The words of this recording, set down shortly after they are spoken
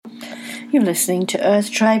You're listening to Earth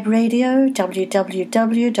Tribe Radio,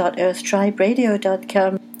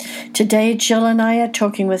 www.earthtriberadio.com. Today, Jill and I are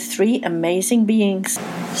talking with three amazing beings.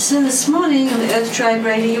 So this morning on Earth Tribe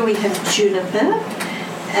Radio, we have Juniper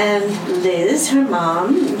and Liz, her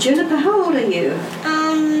mom. Juniper, how old are you?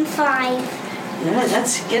 5. Yeah,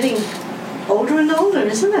 that's getting older and older,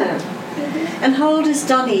 isn't it? Mm-hmm. And how old is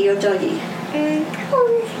Donnie, your doggy? How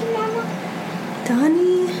old is he, Mama?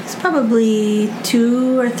 Donnie is probably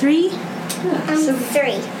 2 or 3. Yeah, so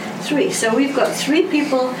 3. 3. So we've got 3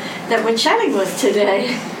 people that we're chatting with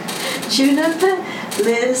today. Juniper,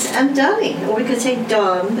 Liz, and Donnie. Or we could say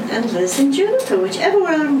Don and Liz and Juniper, whichever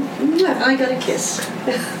one. I got a kiss.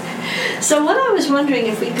 So what I was wondering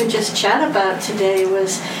if we could just chat about today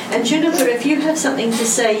was, and Juniper, if you have something to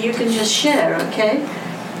say, you can just share, okay?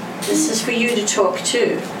 This is for you to talk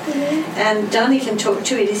too. Mm-hmm. And Donnie can talk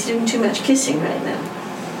too. He's doing too much kissing right now.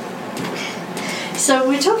 So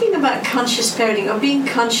we're talking about conscious parenting, or being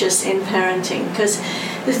conscious in parenting, because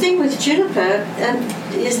the thing with Juniper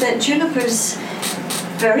is that Juniper's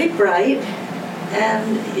very bright.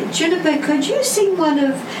 And Juniper, could you sing one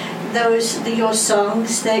of your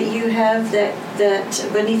songs that you have that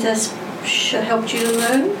Bonita's helped you to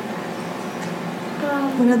learn?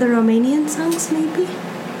 One of the Romanian songs, maybe?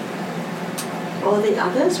 Or the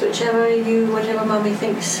others, whatever Mommy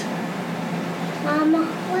thinks. Mama,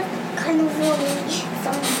 what kind of Romanian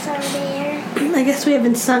songs are there? I guess we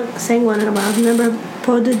haven't sang one in a while. Remember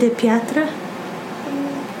Podul de Piatră?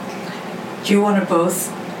 Do you want to both?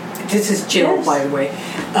 This is Jill, Yes. by the way.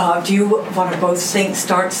 Do you want to both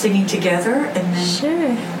start singing together, and then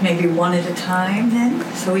Sure. maybe one at a time, then,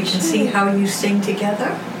 so we can see how you sing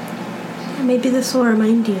together? Maybe this will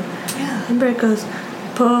remind you. Yeah. Remember it goes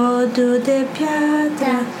Podul de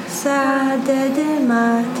piatră, sade de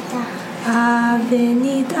mat, a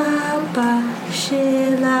venit apa și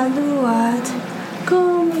l-a luat.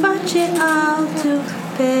 Cum face altul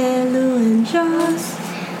pe în jos,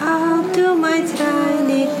 altul mai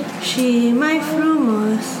trainic și mai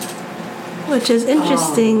frumos. Which is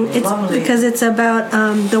interesting. It's lovely. because it's about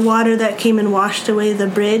the water that came and washed away the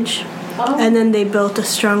bridge, and then they built a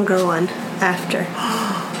stronger one after.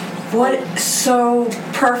 What so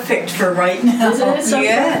perfect for right now? Isn't it so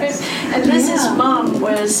yes. perfect? And Liz's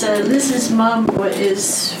mom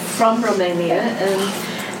is from Romania, and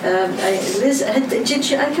Liz, I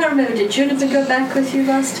can't remember. Did Juniper go back with you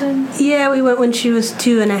last time? Yeah, we went when she was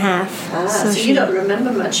 2.5. So you don't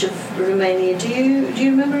remember much of Romania, do you? Do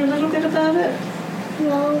you remember a little bit about it?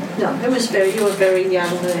 No. No, you were very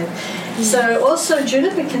young then. So also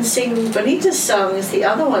Juniper can sing Bonita's songs, the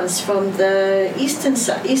other ones from the eastern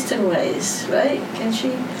ways, right? Can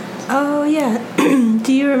she? Oh yeah.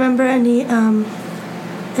 Do you remember any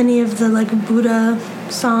of the like Buddha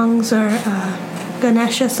songs or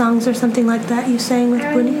Ganesha songs or something like that you sang with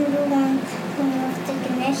I Bunny? remember one of the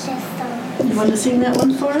Ganesha song. You want to sing that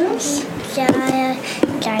one for us?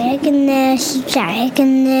 Jaya Ganesha, Jaya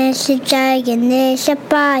Ganesha, Jaya Ganesha,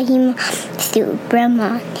 Pahima,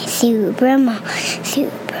 Subramanya,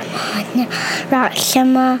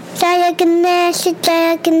 Rakshama, Jaya Ganesha,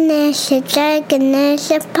 Jaya Ganesha, Jaya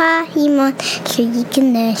Ganesha, Pahima, Sri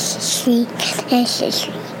Ganesha, Sri Ganesha,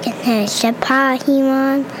 Sri Ganesha,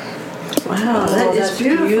 Pahima. Wow, that is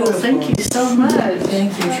beautiful. Thank you so much.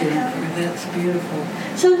 Thank you, Juniper. That's beautiful.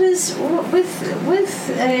 So Liz, with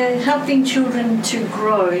helping children to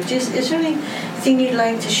grow, is there anything you'd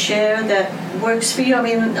like to share that works for you? I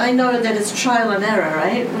mean, I know that it's trial and error,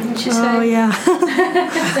 right? Wouldn't you say? Oh yeah.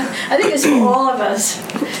 I think it's for all of us.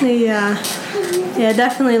 Yeah. Yeah,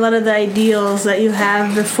 definitely a lot of the ideals that you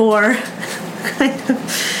have before kind of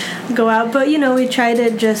go out. But we try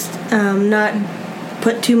to just not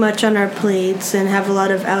put too much on our plates and have a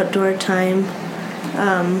lot of outdoor time.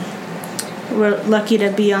 We're lucky to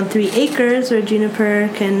be on 3 acres where Juniper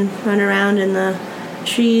can run around in the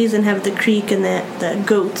trees and have the creek and the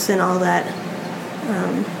goats and all that.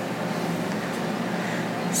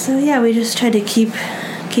 So yeah, we just try to keep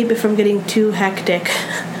it from getting too hectic.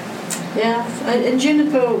 Yeah. And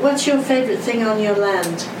Juniper, what's your favorite thing on your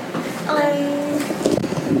land?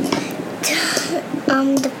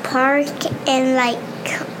 The park and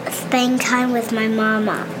spend time with my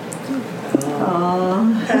mama. Oh,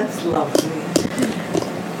 that's lovely.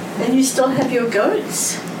 And you still have your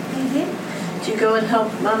goats? Mm-hmm. Do you go and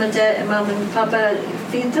help Mom and Papa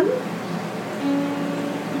feed them?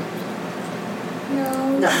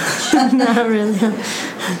 No. No. Not really.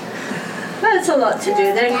 That's a lot to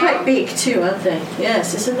do. They're quite big too, aren't they?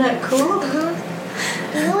 Yes, isn't that cool?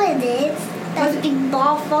 You know what it is? That big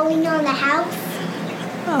ball falling on the house?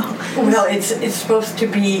 Oh. Well, it's supposed to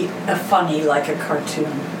be funny, like a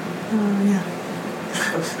cartoon. Oh, yeah. It's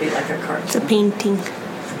supposed to be like a cartoon. It's a painting.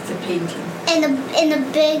 It's a painting. It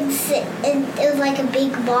was like a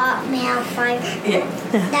big block made out of fire. Yeah.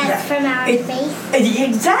 That's from outer space.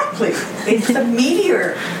 Exactly. It's a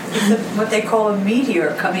meteor. It's what they call a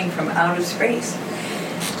meteor coming from outer space.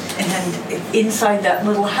 And inside that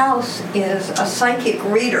little house is a psychic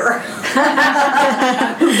reader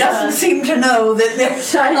who doesn't seem to know that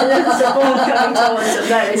there's There's a ball coming towards it.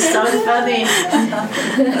 That is so funny.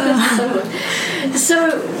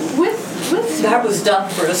 so with that was done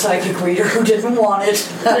for a psychic reader who didn't want it.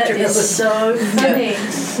 that is so funny.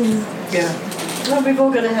 Yeah. Well, we've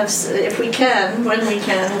all got to have, if we can, when we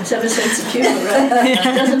can, have a sense of humor, right? It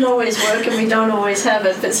doesn't always work, and we don't always have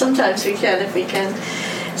it, but sometimes we can if we can.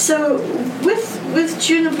 So with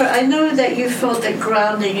Juniper, I know that you felt that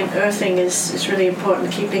grounding and earthing is really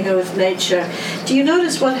important, keeping her with nature. Do you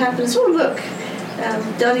notice what happens? Oh, look,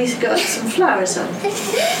 Donnie's got some flowers on.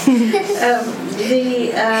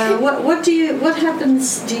 What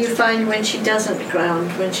happens? Do you find when she doesn't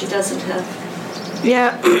ground? When she doesn't have?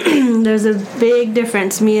 Yeah, there's a big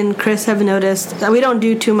difference. Me and Chris have noticed that we don't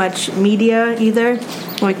do too much media either,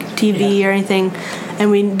 like TV or anything.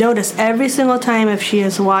 And we notice every single time if she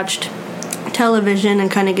has watched television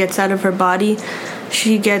and kind of gets out of her body,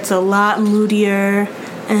 she gets a lot moodier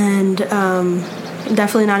and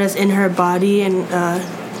definitely not as in her body and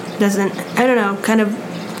doesn't, I don't know, kind of,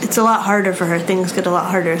 it's a lot harder for her. Things get a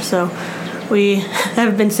lot harder. So we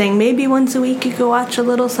have been saying maybe once a week you could watch a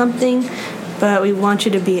little something, but we want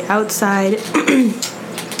you to be outside.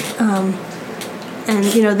 And,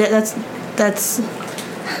 you know, that's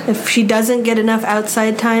if she doesn't get enough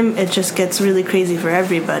outside time, it just gets really crazy for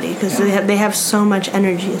everybody because they have so much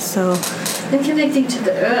energy. So and connecting to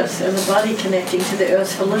the earth and the body connecting to the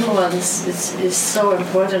earth for little ones is so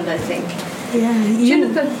important, I think. Yeah.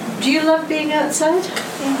 Juniper, do you love being outside?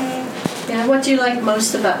 Mm-hmm. Yeah. What do you like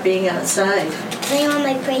most about being outside? Playing on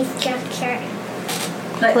my play structure.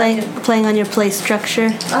 Like playing on your play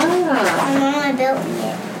structure. Ah. My mama built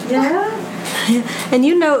it. Yeah. And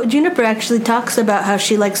you know, Juniper actually talks about how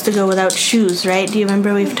she likes to go without shoes, right? Do you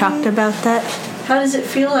remember we've talked about that? How does it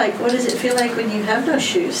feel like? What does it feel like when you have no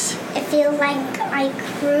shoes? I feel like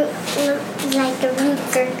the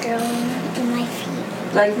roots are growing in my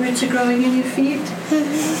feet. Like roots are growing in your feet?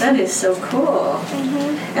 That is so cool.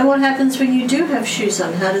 Mm-hmm. And what happens when you do have shoes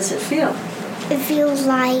on? How does it feel? It feels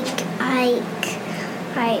like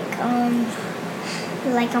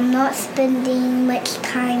I'm not spending much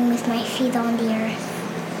time with my feet on the earth.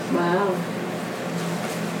 Wow.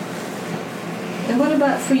 And what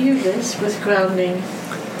about for you, Liz, with grounding?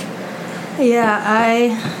 Yeah,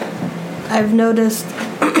 I've noticed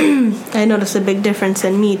I noticed a big difference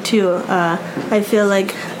in me too. I feel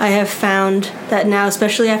like I have found that now,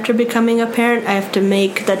 especially after becoming a parent, I have to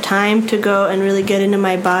make the time to go and really get into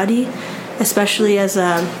my body, especially as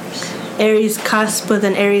a Aries cusp with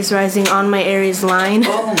an Aries rising on my Aries line.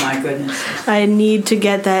 Oh my goodness. I need to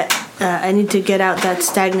get that. I need to get out that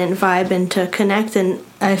stagnant vibe and to connect. And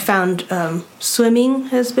I found swimming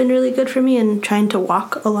has been really good for me, and trying to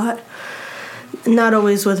walk a lot. Not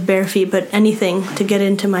always with bare feet, but anything to get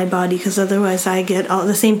into my body, because otherwise I get all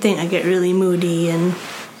the same thing. I get really moody and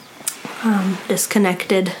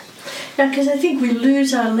disconnected. Yeah, because I think we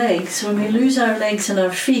lose our legs. When we lose our legs and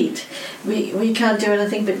our feet, we can't do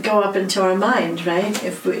anything but go up into our mind, right?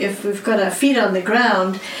 If we've got our feet on the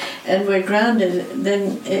ground and we're grounded,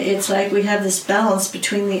 then it's like we have this balance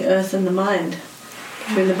between the earth and the mind,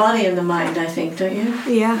 between the body and the mind, I think, don't you?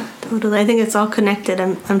 Yeah, totally. I think it's all connected.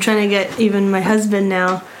 I'm trying to get even my husband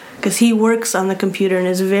now, because he works on the computer and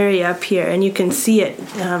is very up here, and you can see it.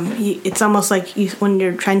 It's almost like when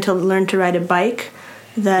you're trying to learn to ride a bike.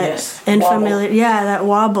 That unfamiliar, that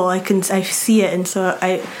wobble. I see it, and so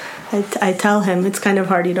I tell him it's kind of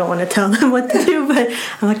hard. You don't want to tell them what to do, but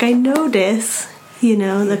I'm like, I notice,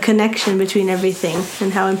 the connection between everything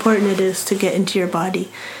and how important it is to get into your body.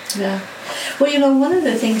 Yeah. Well, one of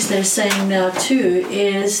the things they're saying now too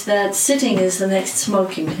is that sitting is the next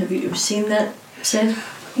smoking. Have you seen that said?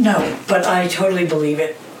 No, but I totally believe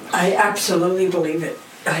it. I absolutely believe it.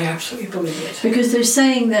 I absolutely believe it. Because they're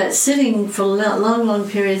saying that sitting for long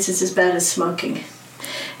periods is as bad as smoking.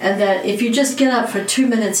 And that if you just get up for 2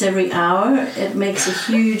 minutes every hour, it makes a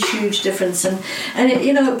huge difference. And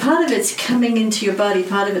it, part of it's coming into your body,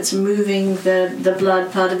 part of it's moving the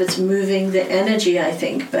blood, part of it's moving the energy, I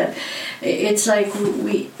think. But it's like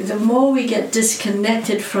the more we get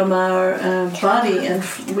disconnected from our body, and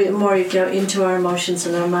the more we go into our emotions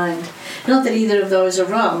and our mind. Not that either of those are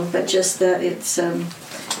wrong, but just that it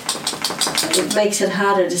makes it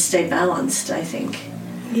harder to stay balanced, I think.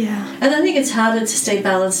 Yeah. And I think it's harder to stay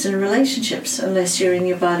balanced in relationships unless you're in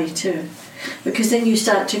your body too. Because then you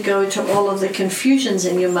start to go to all of the confusions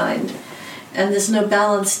in your mind. And there's no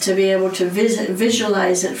balance to be able to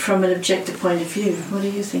visualize it from an objective point of view. What do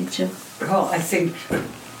you think, Jim? Well, I think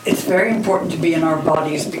it's very important to be in our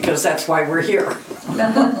bodies because that's why we're here.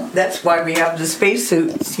 That's why we have the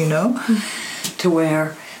spacesuits, to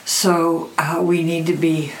wear. So we need to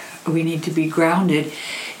be grounded.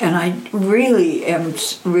 And I really am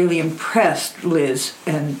impressed, Liz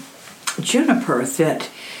and Juniper, that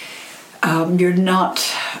you're not.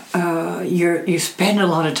 You spend a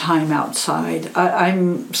lot of time outside.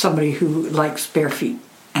 I'm somebody who likes bare feet,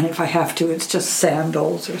 and if I have to, it's just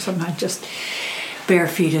sandals or something. Just bare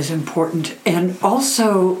feet is important, and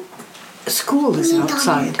also school is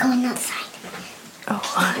outside. Going outside. Oh,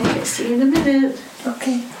 Okay, see you in a minute.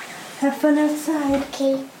 okay. Have fun outside.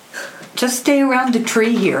 Okay. Just stay around the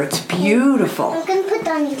tree here. It's beautiful. I'm gonna put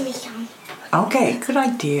Donnie leash on. Okay, good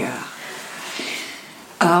idea.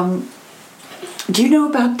 Do you know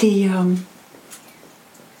about the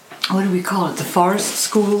what do we call it? The forest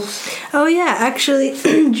schools? Oh yeah, actually,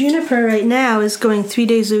 Juniper right now is going 3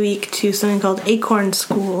 days a week to something called Acorn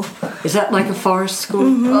School. Is that like a forest school?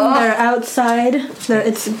 Mm-hmm. They're outside.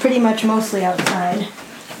 It's pretty much mostly outside.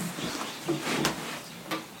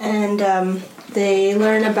 And they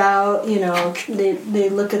learn about, they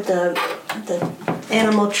look at the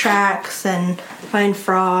animal tracks and find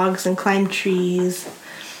frogs and climb trees.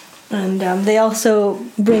 And they also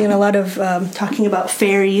bring in a lot of talking about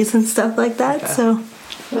fairies and stuff like that. Okay. So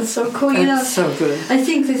That's so cool. That's so good. I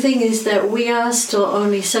think the thing is that we are still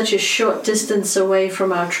only such a short distance away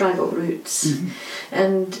from our tribal roots. Mm-hmm.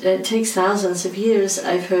 And it takes thousands of years,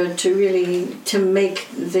 I've heard, to make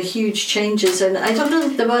the huge changes. And I don't know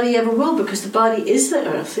if the body ever will, because the body is the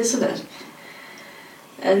earth, isn't it?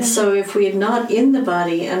 And so if we're not in the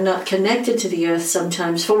body and not connected to the earth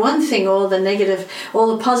sometimes, for one thing, all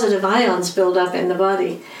the positive ions build up in the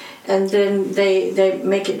body. And then they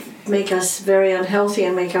make us very unhealthy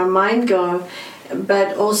and make our mind go.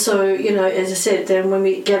 But also, as I said, then when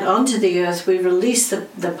we get onto the earth, we release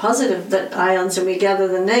the positive ions and we gather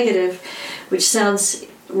the negative, which sounds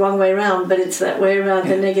wrong way around, but it's that way around.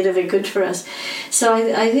 The negative are good for us. So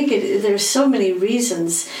I think there's so many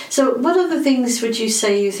reasons. So what other things would you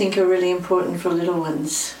say you think are really important for little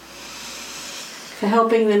ones? For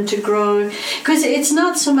helping them to grow? Because it's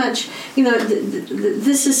not so much,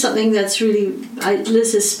 this is something that's really,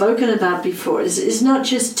 Liz has spoken about before, is not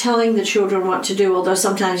just telling the children what to do, although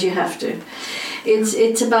sometimes you have to.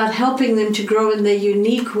 It's about helping them to grow in their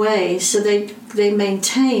unique way so they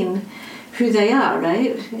maintain who they are,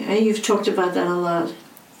 right? You've talked about that a lot.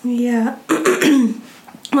 yeah.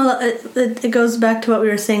 Well, it goes back to what we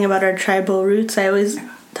were saying about our tribal roots. I always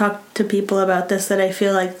talk to people about this, that I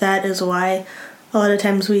feel like that is why a lot of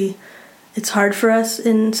times it's hard for us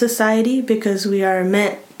in society, because we are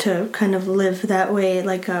meant to kind of live that way,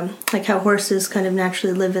 like how horses kind of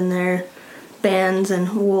naturally live in their bands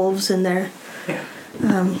and wolves in their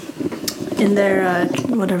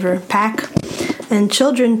pack, and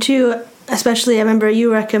children too. Especially, I remember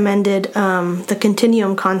you recommended the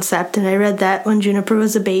continuum concept, and I read that when Juniper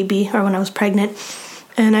was a baby, or when I was pregnant.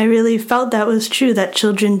 And I really felt that was true, that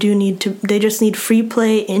children they just need free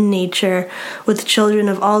play in nature with children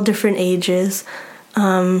of all different ages.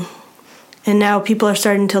 And now people are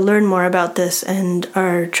starting to learn more about this and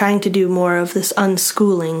are trying to do more of this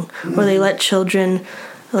unschooling, where they let children,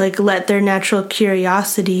 let their natural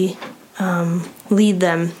curiosity lead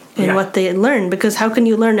them in what they learn. Because how can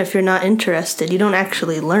you learn if you're not interested? You don't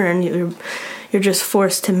actually learn. You're just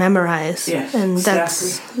forced to memorize. Yes, and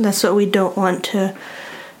exactly. that's what we don't want to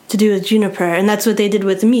do with Juniper. And that's what they did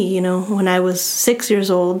with me, when I was 6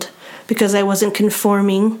 years old, because I wasn't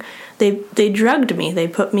conforming. They drugged me. They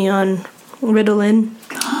put me on Ritalin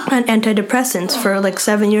and antidepressants for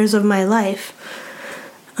 7 years of my life.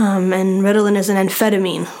 And Ritalin is an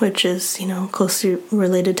amphetamine, which is, closely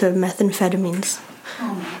related to methamphetamines.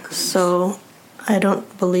 Oh my goodness. So I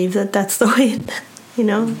don't believe that that's the way,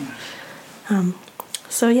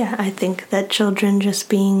 So yeah, I think that children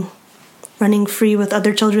just running free with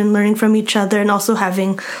other children, learning from each other, and also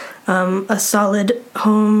having a solid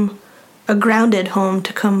home, a grounded home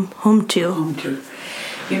to come home to.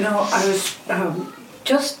 I was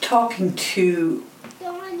just talking to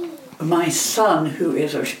my son, who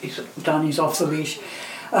is, Donnie's off the leash,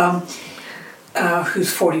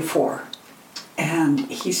 who's 44. And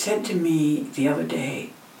he said to me the other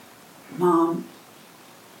day, Mom,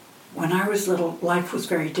 when I was little, life was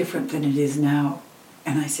very different than it is now.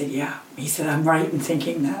 And I said, yeah. He said, I'm right in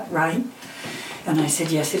thinking that, right? And I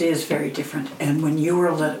said, yes, it is very different. And when you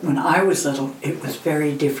were when I was little, it was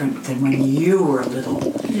very different than when you were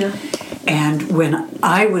little. Yeah. And when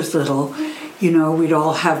I was little, you know, we'd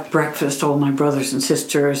all have breakfast, all my brothers and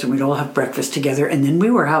sisters, and we'd all have breakfast together. And then we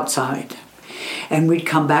were outside. And we'd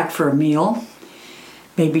come back for a meal.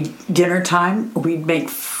 Maybe dinner time, we'd make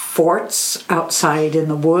forts outside in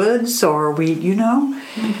the woods, or we, you know.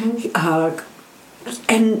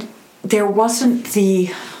 And there wasn't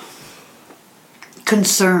the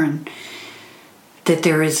concern that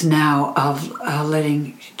there is now of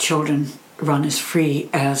letting children run as free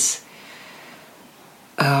as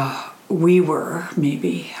we were,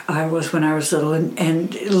 maybe. I was when I was little,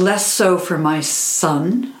 and less so for my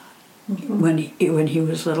son when he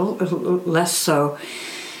was little, less so.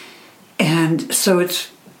 And so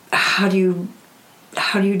it's how do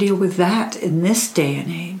you deal with that in this day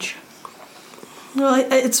and age? Well,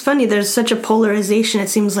 it's funny. There's such a polarization. It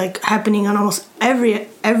seems like happening on almost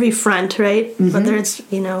every front, right? Whether it's,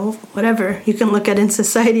 you know, whatever you can look at in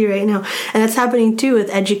society right now, and it's happening too with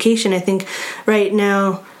education. I think right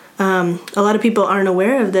now a lot of people aren't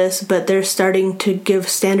aware of this, but they're starting to give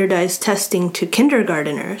standardized testing to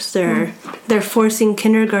kindergarteners. They're forcing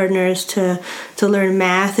kindergarteners to learn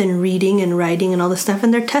math and reading and writing and all this stuff,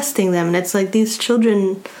 and they're testing them. And it's like these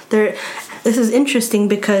children. This is interesting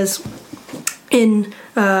because in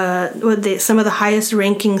some of the highest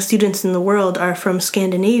ranking students in the world are from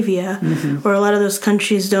Scandinavia, where a lot of those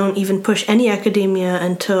countries don't even push any academia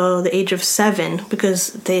until the age of 7,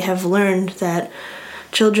 because they have learned that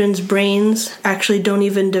children's brains actually don't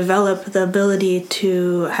even develop the ability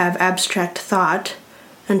to have abstract thought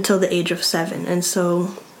until the age of 7. And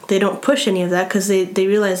so they don't push any of that because they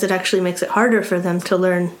realize it actually makes it harder for them to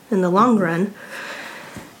learn in the long run.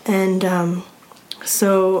 And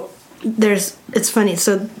so it's funny.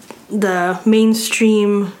 So the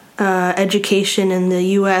mainstream education in the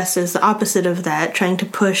U.S. is the opposite of that, trying to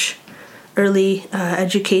push early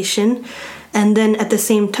education. And then at the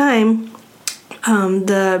same time,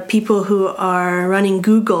 the people who are running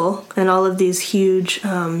Google and all of these huge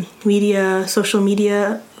social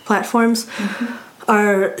media platforms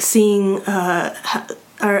are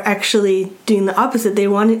actually doing the opposite.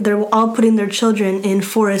 They're all putting their children in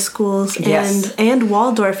forest schools, and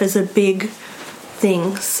Waldorf is a big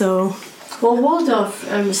thing. So, well, Waldorf,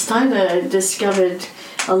 Steiner discovered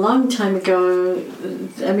a long time ago.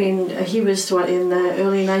 I mean, he was in the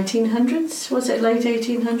early 1900s, was it late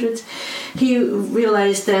 1800s? He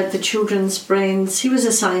realized that the children's brains, he was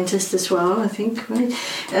a scientist as well, I think, right?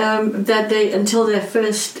 That they, until their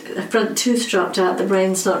first front tooth dropped out, the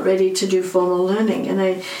brain's not ready to do formal learning. And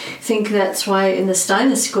I think that's why in the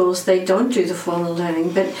Steiner schools they don't do the formal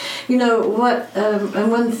learning. But you know what,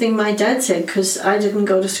 and one thing my dad said, because I didn't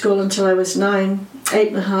go to school until I was 9,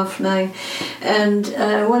 8.5, 9,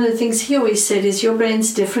 and one of the things he always said is, your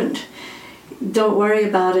brain's different. Don't worry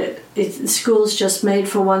about it. School's just made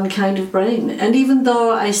for one kind of brain. And even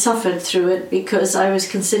though I suffered through it because I was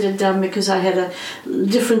considered dumb because I had a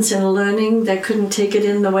difference in learning, they couldn't take it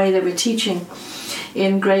in the way they were teaching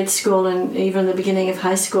in grade school and even the beginning of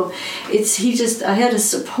high school. I had a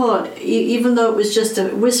support, even though it was just a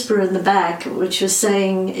whisper in the back, which was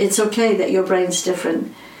saying it's okay that your brain's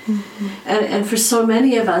different. And for so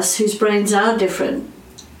many of us whose brains are different,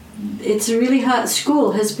 it's really hard.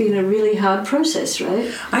 School has been a really hard process,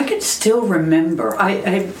 right? I can still remember.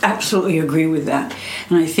 I absolutely agree with that.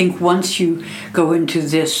 And I think once you go into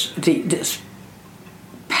this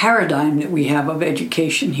paradigm that we have of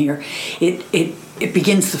education here, it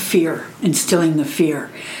begins the fear, instilling the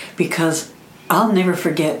fear. Because I'll never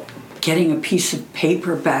forget getting a piece of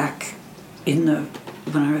paper back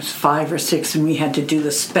when I was 5 or 6 and we had to do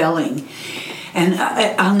the spelling. And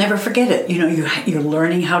I'll never forget it. You know, you're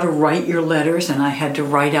learning how to write your letters, and I had to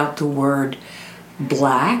write out the word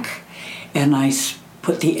black, and I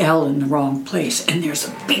put the L in the wrong place, and there's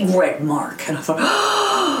a big red mark. And I thought,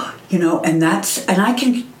 oh, you know, and I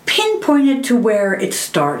can pinpoint it to where it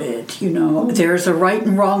started. You know, there's a right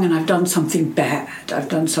and wrong, and I've done something bad. I've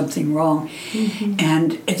done something wrong.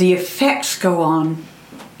 And the effects go on.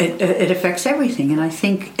 It affects everything, and I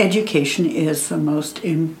think education is the most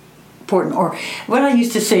important. Or what I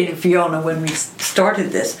used to say to Fiona when we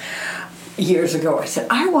started this years ago, I said,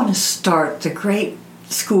 I want to start the great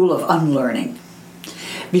school of unlearning,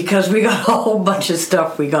 because we got a whole bunch of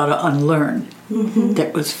stuff we got to unlearn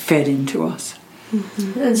that was fed into us.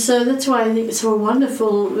 And so that's why I think it's so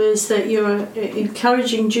wonderful is that you're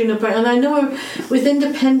encouraging Juniper. And I know with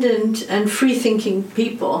independent and free-thinking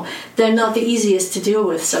people, they're not the easiest to deal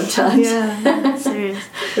with sometimes. Yeah, serious.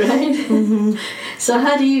 Right? So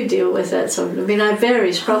how do you deal with that? So, I mean, it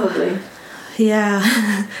varies probably.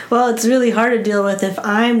 Yeah. Well, it's really hard to deal with if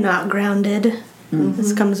I'm not grounded.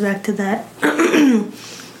 This comes back to that.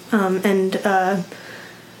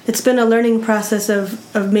 It's been a learning process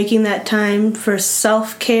of making that time for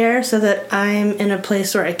self-care so that I'm in a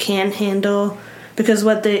place where I can handle, because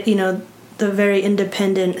what the very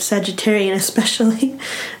independent Sagittarian, especially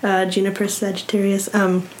Juniper Sagittarius,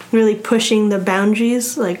 really pushing the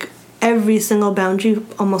boundaries, like every single boundary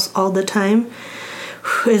almost all the time,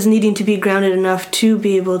 is needing to be grounded enough to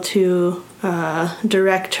be able to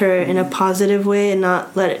direct her in a positive way and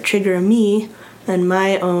not let it trigger me and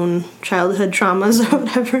my own childhood traumas or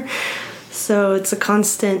whatever. So it's a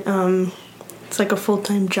constant, it's like a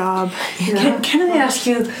full-time job. Can I ask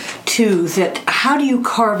you, too, that how do you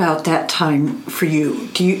carve out that time for you?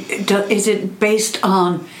 Is it based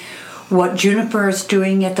on what Juniper is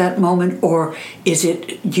doing at that moment, or is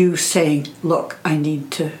it you saying, look, I need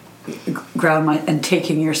to ground and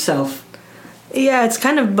taking yourself? Yeah, it's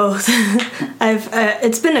kind of both.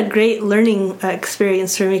 It's been a great learning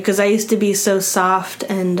experience for me, because I used to be so soft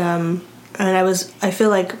and I feel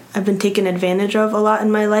like I've been taken advantage of a lot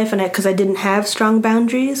in my life, and because I didn't have strong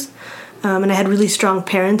boundaries, and I had really strong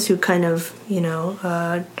parents who kind of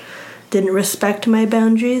didn't respect my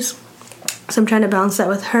boundaries. So I'm trying to balance that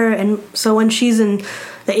with her, and so when she's in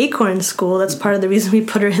the Acorn School, that's part of the reason we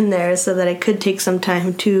put her in there, so that I could take some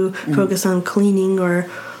time to focus on cleaning or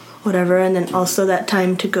whatever, and then also that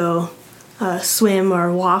time to go swim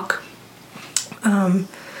or walk.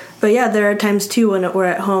 But yeah, there are times too when we're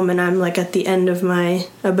at home and I'm like at the end of my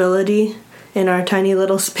ability in our tiny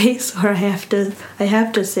little space, where I have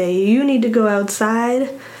to say, you need to go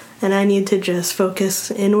outside, and I need to just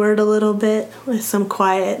focus inward a little bit with some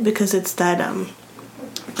quiet, because it's that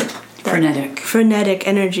frenetic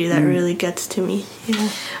energy that really gets to me. Yeah,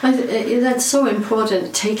 that's so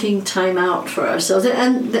important, taking time out for ourselves,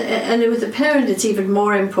 and with the parent it's even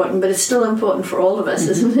more important, but it's still important for all of us,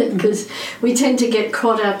 isn't it? Because we tend to get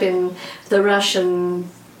caught up in the rush and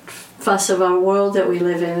fuss of our world that we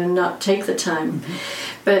live in and not take the time.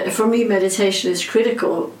 But for me, meditation is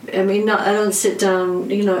critical. I mean, I don't sit down,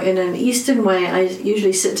 in an Eastern way. I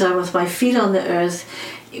usually sit down with my feet on the earth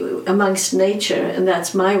amongst nature, and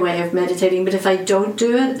that's my way of meditating. But if I don't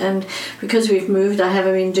do it, and because we've moved, I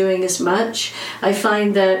haven't been doing as much, I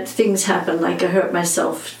find that things happen, like I hurt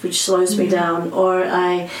myself, which slows me down, or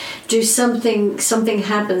I do something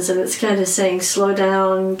happens and it's kind of saying, slow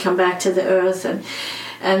down, come back to the earth,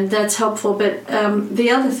 and that's helpful. But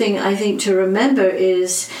the other thing I think to remember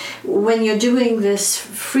is, when you're doing this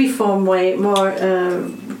free-form way, more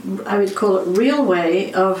I would call it real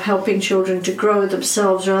way of helping children to grow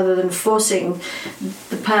themselves rather than forcing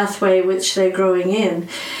the pathway which they're growing in,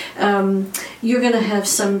 you're going to have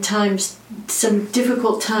some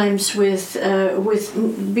difficult times with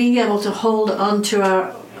being able to hold on to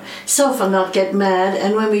ourself and not get mad,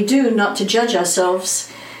 and when we do, not to judge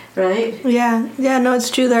ourselves. Right? Yeah, no, it's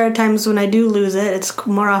true. There are times when I do lose it. It's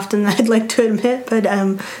more often than I'd like to admit, but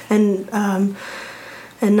and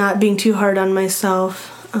not being too hard on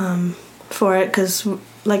myself for it, because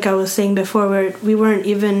like I was saying before, we weren't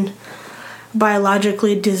even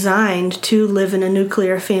biologically designed to live in a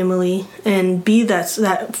nuclear family and be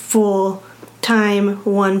that full time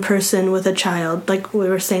one person with a child. Like we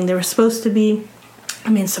were saying, they were supposed to be.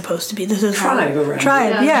 This is tribe around.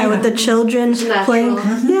 Tribe, yeah, with the children playing.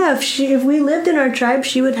 Yeah, if we lived in our tribe,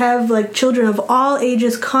 she would have like children of all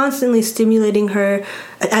ages constantly stimulating her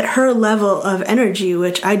at her level of energy,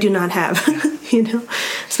 which I do not have.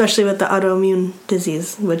 Especially with the autoimmune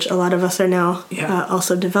disease, which a lot of us are now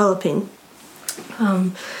also developing.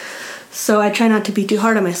 So I try not to be too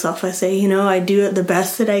hard on myself. I say, I do it the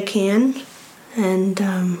best that I can,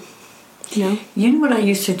 and. You know what I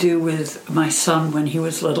used to do with my son when he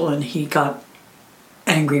was little and he got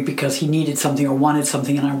angry because he needed something or wanted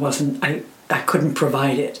something and I couldn't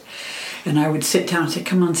provide it. And I would sit down and say,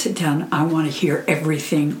 come on, sit down. I want to hear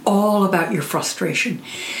everything, all about your frustration.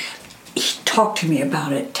 Talk to me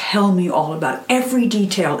about it. Tell me all about it, every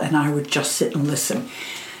detail. And I would just sit and listen,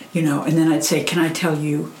 and then I'd say, can I tell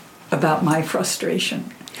you about my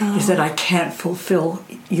frustration? Is that I can't fulfill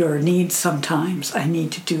your needs sometimes. I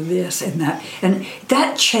need to do this and that. And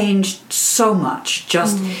that changed so much,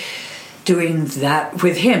 just doing that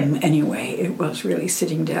with him anyway. It was really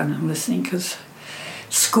sitting down and listening, because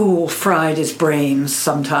school fried his brains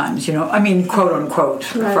sometimes, quote unquote,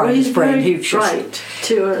 fried his brain. He's very bright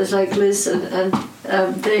too, like Liz, and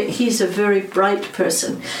he's a very bright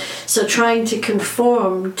person. So trying to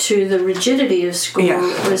conform to the rigidity of school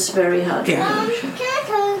was very hard. Can I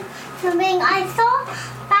tell you something? I saw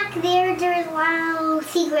back there's a little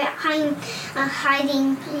secret hiding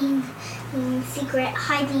place secret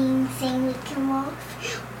hiding thing we came off.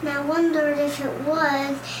 And I wondered if it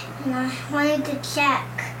was, and I wanted to check.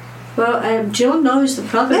 Well, Jill knows the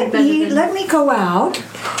problem better than... Let me go out.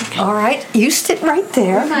 All right, you sit right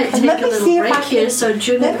there. We might take a little break here so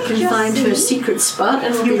Juniper can find her secret spot,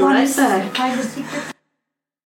 and we'll be right back. Find a secret